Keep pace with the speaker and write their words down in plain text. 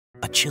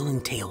A chilling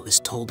tale is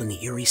told in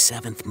the eerie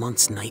 7th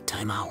month's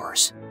nighttime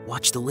hours.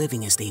 Watch the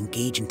living as they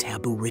engage in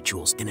taboo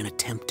rituals in an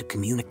attempt to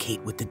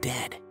communicate with the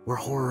dead, where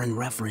horror and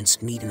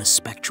reverence meet in the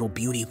spectral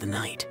beauty of the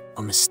night.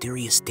 A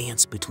mysterious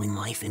dance between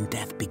life and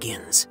death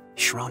begins,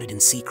 shrouded in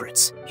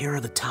secrets. Here are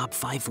the top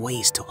 5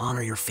 ways to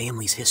honor your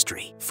family's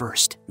history.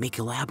 First, make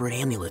elaborate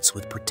amulets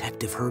with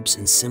protective herbs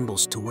and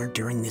symbols to wear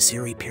during this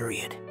eerie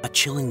period. A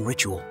chilling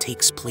ritual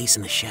takes place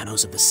in the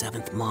shadows of the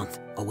 7th month,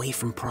 away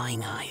from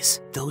prying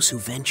eyes. Those who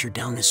venture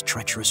down this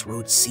treacherous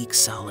road seek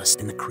solace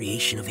in the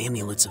creation of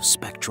amulets of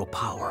spectral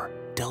power,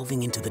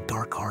 delving into the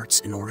dark arts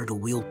in order to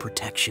wield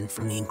protection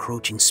from the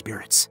encroaching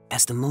spirits.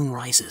 As the moon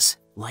rises,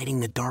 lighting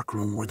the dark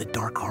room where the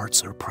dark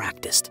arts are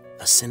practiced,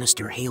 a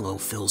sinister halo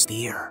fills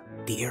the air.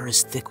 The air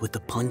is thick with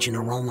the pungent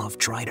aroma of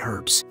dried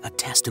herbs, a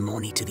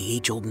testimony to the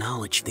age-old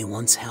knowledge they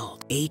once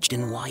held. Aged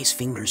and wise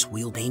fingers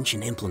wield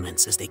ancient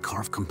implements as they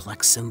carve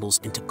complex symbols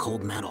into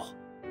cold metal.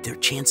 Their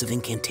chants of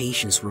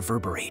incantations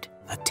reverberate,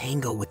 a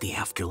tango with the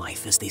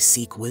afterlife as they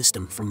seek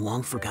wisdom from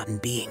long-forgotten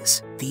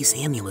beings. These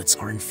amulets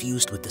are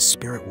infused with the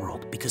spirit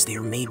world because they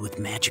are made with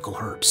magical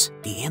herbs.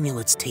 The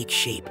amulets take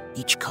shape,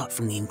 each cut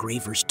from the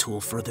engraver's tool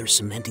further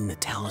cementing the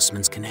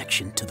talisman's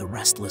connection to the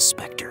restless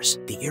specters.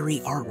 The eerie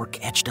artwork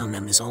etched on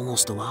them is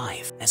almost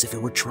alive, as if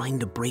it were trying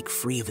to break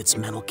free of its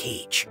metal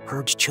cage.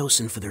 Herbs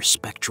chosen for their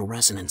spectral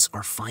resonance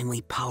are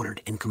finely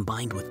powdered and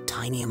combined with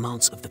tiny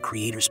amounts of the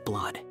creator's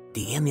blood.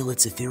 The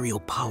amulet's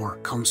ethereal power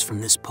comes from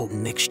this potent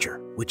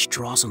mixture, which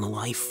draws on the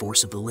life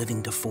force of the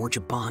living to forge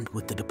a bond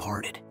with the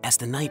departed. As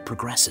the night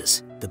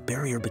progresses, the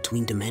barrier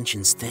between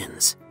dimensions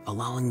thins,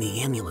 allowing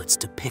the amulets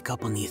to pick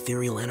up on the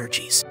ethereal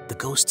energies. The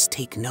ghosts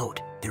take note,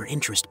 their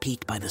interest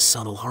piqued by the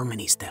subtle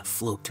harmonies that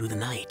float through the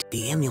night.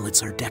 The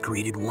amulets are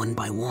decorated one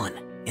by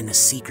one, and the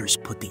seekers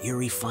put the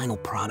eerie final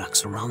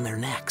products around their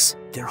necks.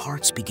 Their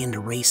hearts begin to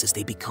race as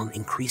they become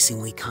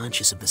increasingly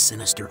conscious of the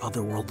sinister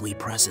otherworldly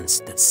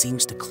presence that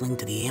seems to cling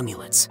to the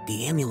amulets.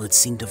 The amulets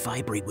seem to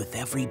vibrate with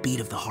every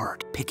beat of the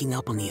heart, picking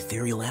up on the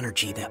ethereal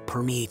energy that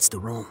permeates the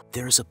room.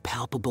 There is a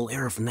palpable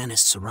air of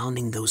menace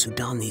surrounding those who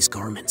don these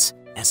garments,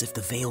 as if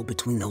the veil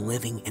between the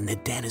living and the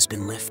dead has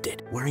been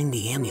lifted. Wearing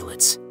the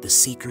amulets, the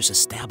seekers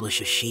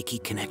establish a shaky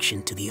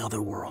connection to the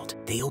other world.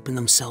 They open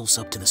themselves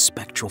up to the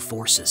spectral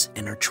forces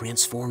and are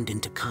transformed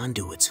into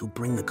conduits who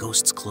bring the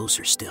ghosts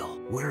closer still.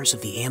 Wearers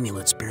of the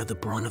amulets bear the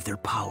brunt of their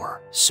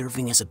power,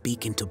 serving as a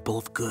beacon to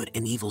both good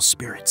and evil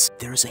spirits.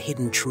 There is a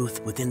hidden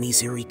truth within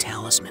these eerie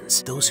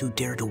talismans. Those who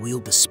dare to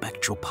wield the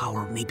spectral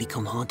power may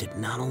become haunted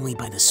not only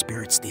by the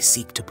spirits they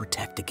seek to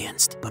protect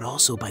against, but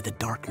also by the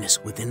darkness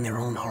within their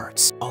own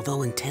hearts.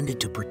 Although intended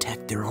to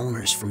protect their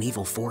owners from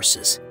evil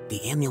forces,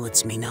 the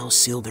amulets may now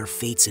seal their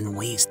fates in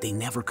ways they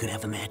never could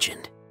have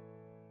imagined.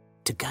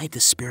 To guide the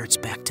spirits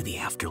back to the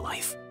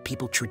afterlife,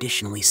 people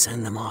traditionally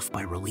send them off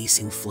by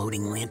releasing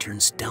floating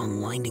lanterns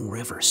down winding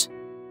rivers.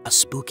 A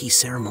spooky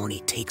ceremony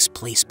takes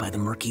place by the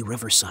murky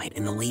riverside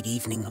in the late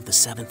evening of the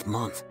 7th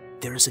month.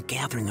 There is a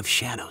gathering of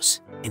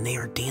shadows, and they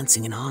are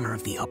dancing in honor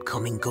of the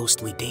upcoming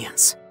ghostly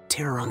dance.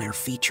 Terror on their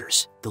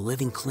features, the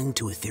living cling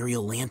to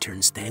ethereal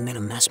lanterns that emit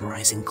a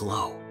mesmerizing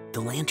glow. The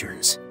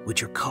lanterns,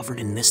 which are covered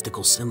in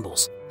mystical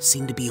symbols,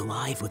 seem to be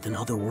alive with an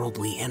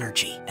otherworldly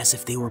energy, as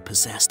if they were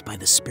possessed by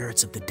the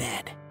spirits of the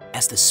dead.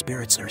 As the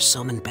spirits are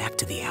summoned back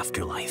to the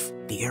afterlife,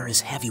 the air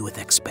is heavy with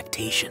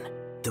expectation.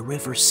 The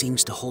river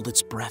seems to hold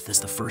its breath as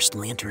the first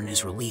lantern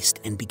is released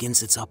and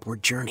begins its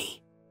upward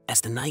journey. As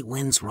the night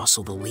winds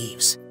rustle the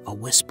leaves, a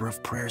whisper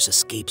of prayers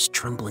escapes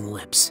trembling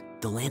lips.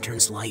 The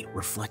lantern's light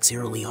reflects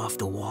eerily off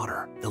the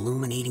water,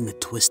 illuminating the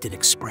twisted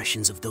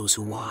expressions of those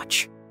who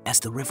watch. As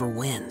the river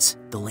winds,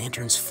 the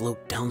lanterns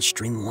float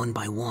downstream one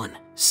by one,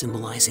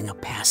 symbolizing a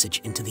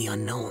passage into the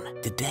unknown.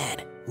 The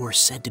dead, who are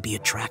said to be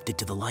attracted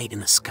to the light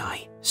in the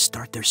sky,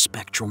 start their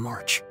spectral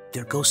march.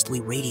 Their ghostly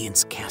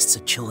radiance casts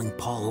a chilling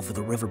pall over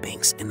the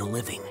riverbanks and the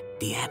living.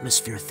 The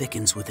atmosphere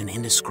thickens with an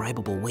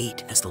indescribable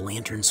weight as the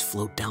lanterns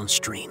float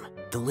downstream.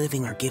 The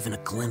living are given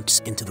a glimpse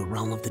into the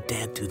realm of the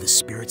dead through the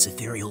spirit's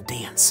ethereal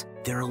dance.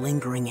 There are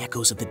lingering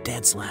echoes of the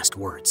dead's last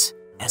words,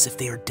 as if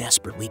they are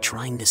desperately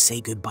trying to say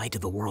goodbye to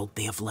the world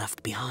they have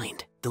left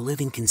behind. The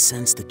living can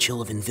sense the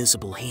chill of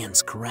invisible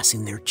hands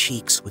caressing their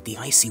cheeks with the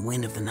icy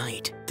wind of the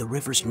night. The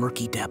river's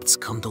murky depths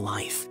come to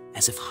life,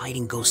 as if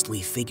hiding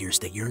ghostly figures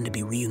that yearn to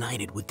be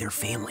reunited with their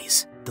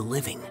families. The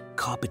living,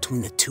 caught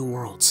between the two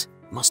worlds,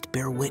 must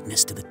bear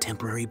witness to the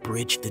temporary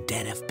bridge the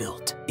dead have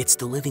built. It's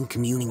the living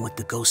communing with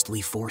the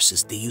ghostly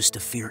forces they used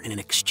to fear in an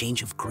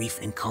exchange of grief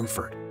and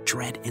comfort,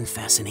 dread and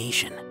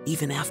fascination.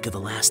 Even after the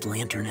last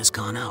lantern has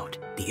gone out,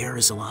 the air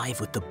is alive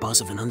with the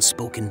buzz of an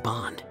unspoken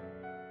bond.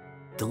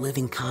 The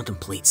living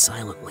contemplate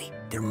silently,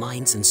 their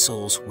minds and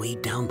souls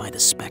weighed down by the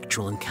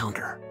spectral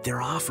encounter.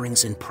 Their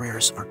offerings and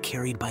prayers are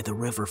carried by the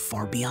river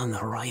far beyond the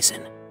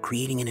horizon,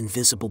 creating an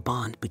invisible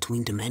bond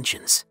between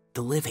dimensions.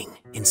 The living,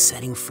 in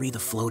setting free the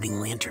floating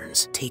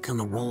lanterns, take on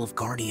the role of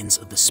guardians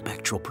of the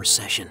spectral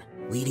procession,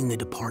 leading the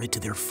departed to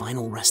their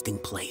final resting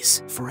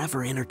place.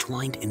 Forever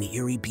intertwined in the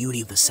eerie beauty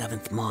of the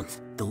 7th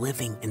month, the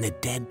living and the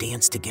dead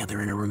dance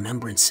together in a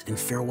remembrance and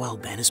farewell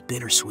that is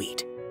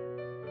bittersweet.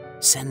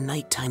 Send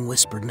nighttime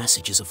whispered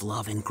messages of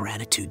love and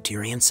gratitude to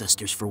your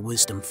ancestors for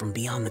wisdom from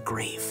beyond the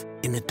grave.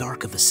 In the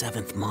dark of the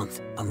 7th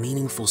month, a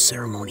meaningful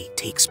ceremony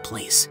takes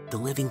place. The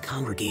living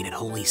congregate at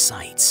holy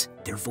sites,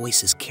 their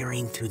voices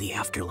carrying through the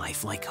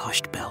afterlife like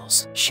hushed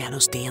bells.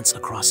 Shadows dance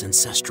across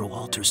ancestral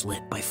altars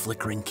lit by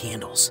flickering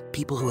candles.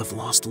 People who have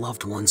lost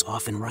loved ones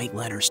often write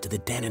letters to the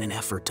dead in an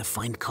effort to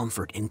find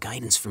comfort and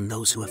guidance from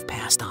those who have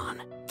passed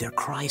on. Their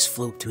cries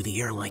float through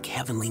the air like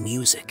heavenly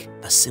music,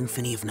 a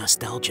symphony of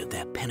nostalgia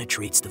that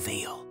penetrates the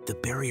veil. The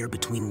barrier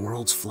between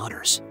worlds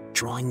flutters,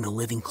 drawing the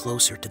living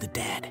closer to the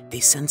dead. They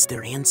sense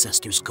their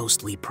ancestors'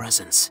 ghostly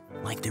presence,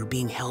 like they're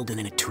being held in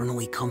an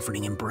eternally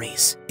comforting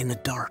embrace. In the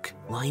dark,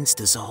 lines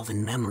dissolve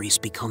and memories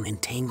become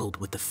entangled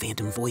with the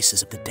phantom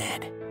voices of the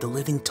dead. The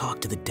living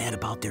talk to the dead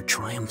about their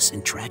triumphs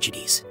and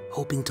tragedies,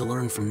 hoping to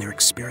learn from their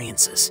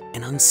experiences.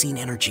 An unseen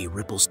energy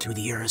ripples through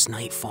the air as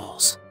night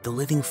falls. The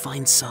living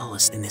find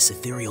solace in this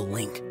ethereal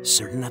link,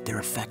 certain that their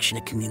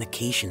affectionate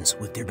communications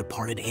with their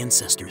departed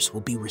ancestors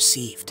will be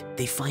received.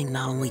 They find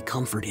not only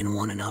comfort in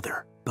one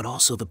another, but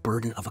also the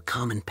burden of a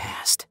common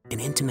past. An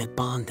intimate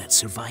bond that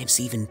survives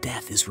even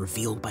death is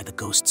revealed by the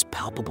ghost's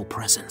palpable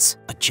presence.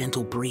 A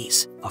gentle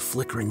breeze, a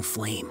flickering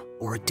flame,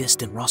 or a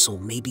distant rustle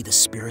may be the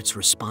spirit's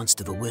response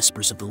to the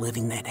whispers of the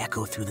living that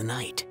echo through the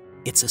night.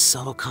 It's a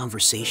subtle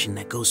conversation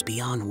that goes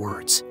beyond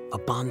words, a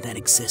bond that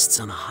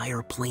exists on a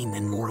higher plane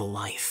than mortal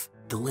life.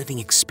 The living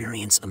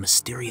experience a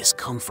mysterious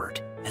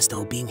comfort, as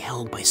though being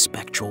held by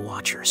spectral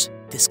watchers.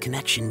 This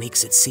connection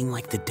makes it seem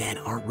like the dead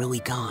aren't really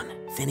gone,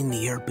 thinning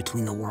the air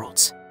between the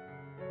worlds.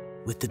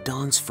 With the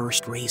dawn's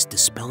first rays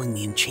dispelling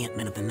the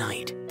enchantment of the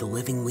night, the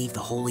living leave the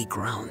holy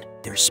ground,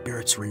 their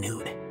spirits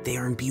renewed. They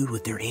are imbued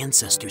with their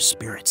ancestors'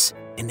 spirits,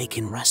 and they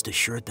can rest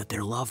assured that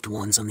their loved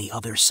ones on the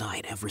other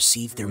side have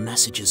received their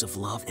messages of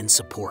love and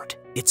support.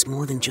 It's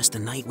more than just a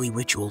nightly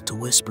ritual to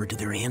whisper to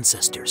their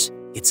ancestors.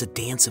 It's a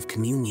dance of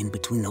communion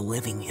between the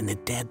living and the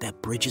dead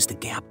that bridges the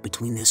gap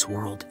between this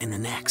world and the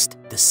next.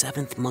 The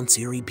 7th month's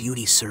eerie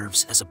beauty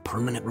serves as a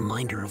permanent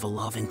reminder of a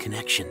love and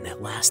connection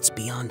that lasts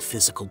beyond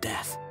physical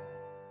death.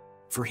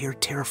 For hear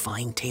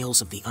terrifying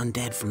tales of the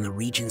undead from the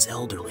region's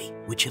elderly,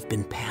 which have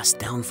been passed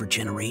down for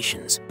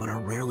generations but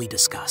are rarely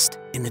discussed.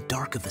 In the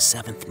dark of the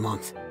 7th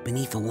month,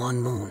 beneath a wan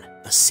moon,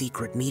 a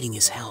secret meeting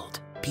is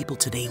held. People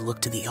today look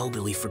to the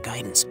elderly for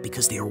guidance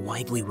because they are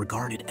widely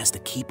regarded as the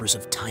keepers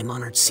of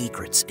time-honored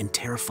secrets and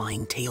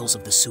terrifying tales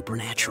of the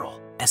supernatural.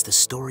 As the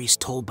stories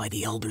told by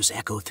the elders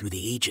echo through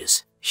the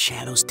ages,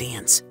 shadows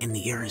dance and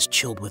the air is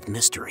chilled with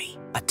mystery.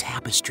 A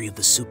tapestry of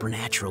the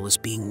supernatural is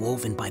being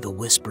woven by the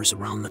whispers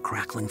around the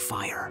crackling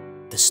fire.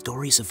 The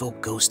stories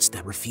evoke ghosts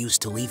that refuse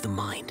to leave the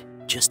mind,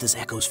 just as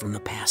echoes from the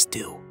past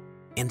do.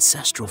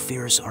 Ancestral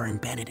fears are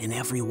embedded in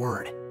every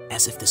word,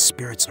 as if the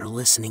spirits are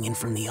listening in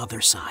from the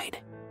other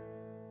side.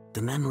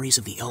 The memories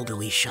of the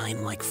elderly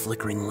shine like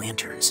flickering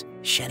lanterns,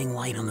 shedding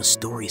light on the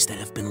stories that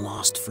have been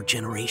lost for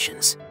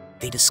generations.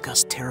 They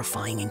discuss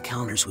terrifying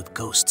encounters with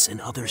ghosts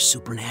and other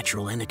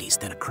supernatural entities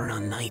that occurred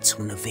on nights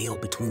when the veil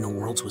between the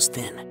worlds was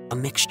thin. A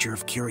mixture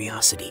of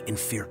curiosity and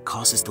fear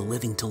causes the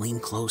living to lean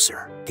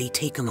closer. They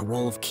take on the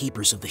role of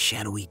keepers of the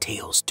shadowy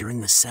tales during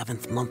the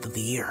 7th month of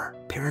the year.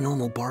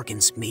 Paranormal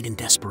bargains made in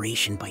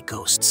desperation by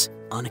ghosts,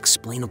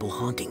 unexplainable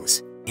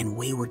hauntings, and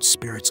wayward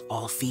spirits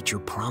all feature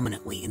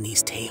prominently in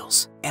these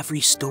tales.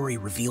 Every story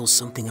reveals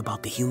something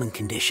about the human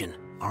condition,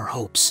 our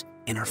hopes,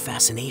 and our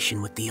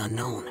fascination with the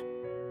unknown.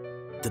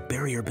 The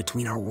barrier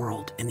between our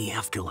world and the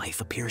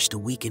afterlife appears to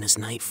weaken as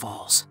night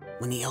falls.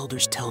 When the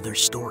elders tell their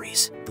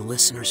stories, the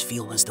listeners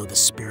feel as though the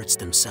spirits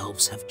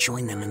themselves have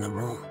joined them in the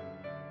room.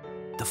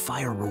 The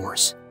fire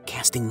roars,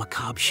 casting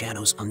macabre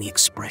shadows on the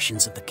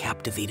expressions of the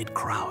captivated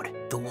crowd.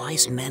 The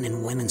wise men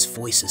and women's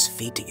voices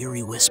fade to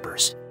eerie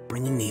whispers,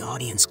 bringing the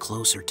audience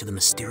closer to the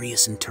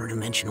mysterious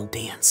interdimensional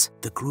dance.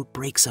 The group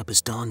breaks up as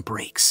dawn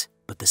breaks,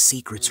 but the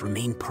secrets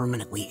remain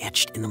permanently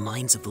etched in the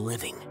minds of the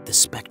living. The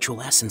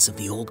spectral essence of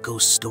the old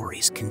ghost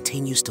stories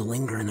continues to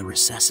linger in the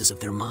recesses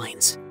of their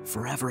minds,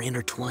 forever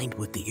intertwined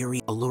with the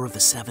eerie allure of the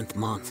 7th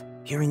month.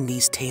 Hearing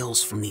these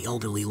tales from the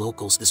elderly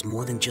locals is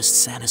more than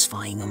just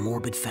satisfying a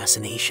morbid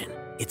fascination.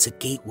 It's a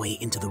gateway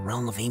into the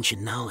realm of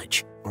ancient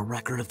knowledge, a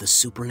record of the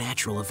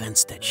supernatural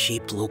events that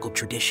shaped local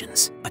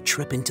traditions, a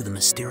trip into the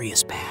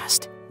mysterious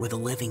past, where the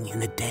living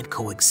and the dead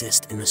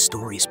coexist in the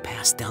stories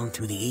passed down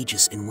through the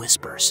ages in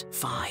whispers.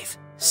 5.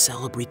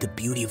 Celebrate the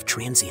beauty of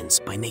transience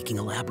by making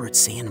elaborate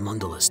sand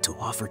mandalas to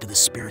offer to the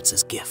spirits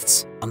as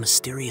gifts. A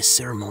mysterious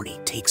ceremony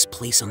takes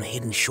place on the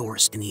hidden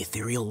shores in the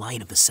ethereal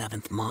light of the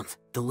 7th month.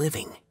 The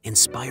living,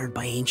 inspired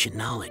by ancient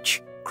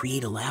knowledge,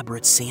 create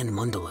elaborate sand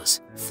mandalas,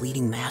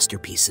 fleeting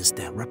masterpieces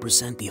that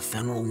represent the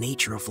ephemeral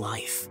nature of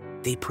life.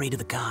 They pray to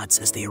the gods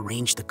as they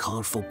arrange the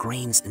colorful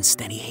grains in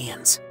steady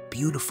hands.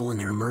 Beautiful in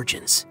their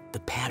emergence, the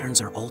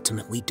patterns are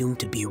ultimately doomed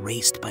to be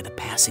erased by the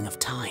passing of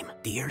time.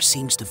 The air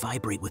seems to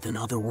vibrate with an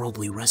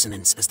otherworldly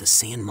resonance as the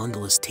sand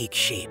mandalas take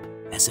shape,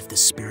 as if the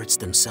spirits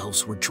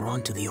themselves were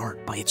drawn to the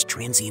art by its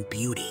transient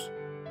beauty.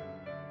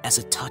 As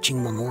a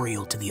touching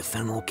memorial to the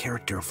ephemeral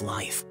character of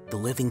life, the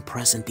living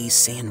present these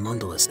sand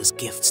mandalas as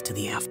gifts to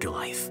the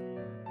afterlife.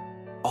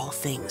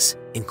 things,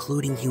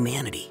 including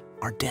humanity,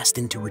 are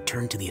destined to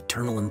return to the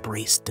eternal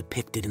embrace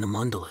depicted in the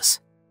mandalas.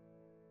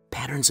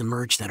 Patterns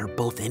emerge that are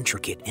both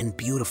intricate and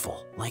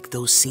beautiful, like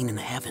those seen in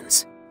the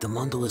heavens. The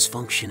mandalas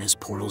function as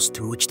portals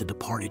through which the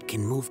departed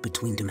can move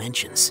between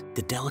dimensions.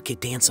 The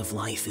delicate dance of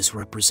life is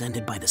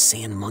represented by the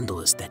sand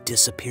mandalas that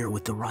disappear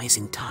with the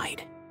rising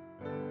tide.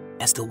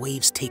 As the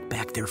waves take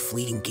back their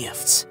fleeting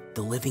gifts,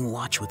 the living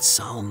watch with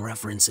solemn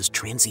reverence as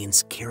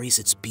transience carries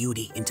its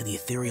beauty into the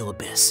ethereal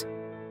abyss.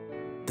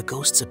 The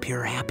ghosts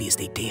appear happy as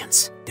they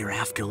dance, their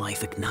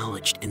afterlife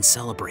acknowledged and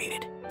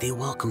celebrated. They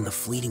welcome the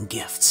fleeting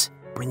gifts,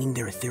 bringing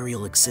their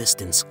ethereal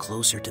existence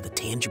closer to the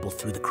tangible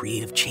through the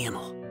creative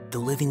channel. The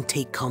living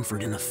take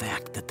comfort in the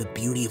fact that the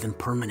beauty of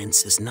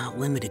impermanence is not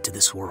limited to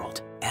this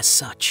world. As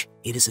such,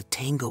 it is a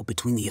tango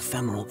between the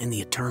ephemeral and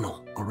the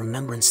eternal, a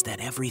remembrance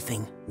that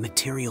everything,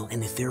 material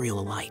and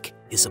ethereal alike,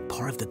 is a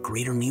part of the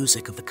greater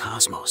music of the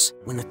cosmos.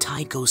 When the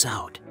tide goes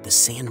out, the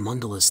sand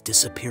mandalas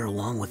disappear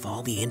along with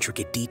all the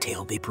intricate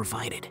detail they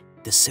provided.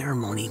 The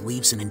ceremony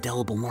leaves an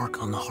indelible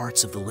mark on the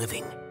hearts of the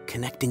living,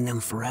 connecting them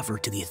forever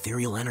to the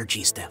ethereal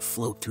energies that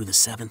float through the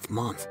 7th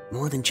month.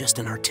 More than just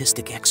an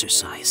artistic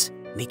exercise,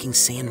 making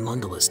sand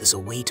mandalas is a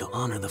way to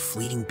honor the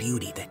fleeting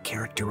beauty that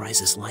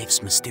characterizes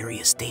life's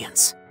mysterious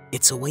dance.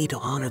 It's a way to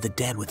honor the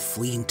dead with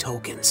fleeting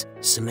tokens,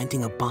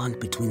 cementing a bond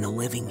between the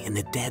living and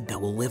the dead that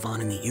will live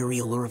on in the eerie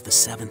allure of the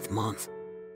 7th month.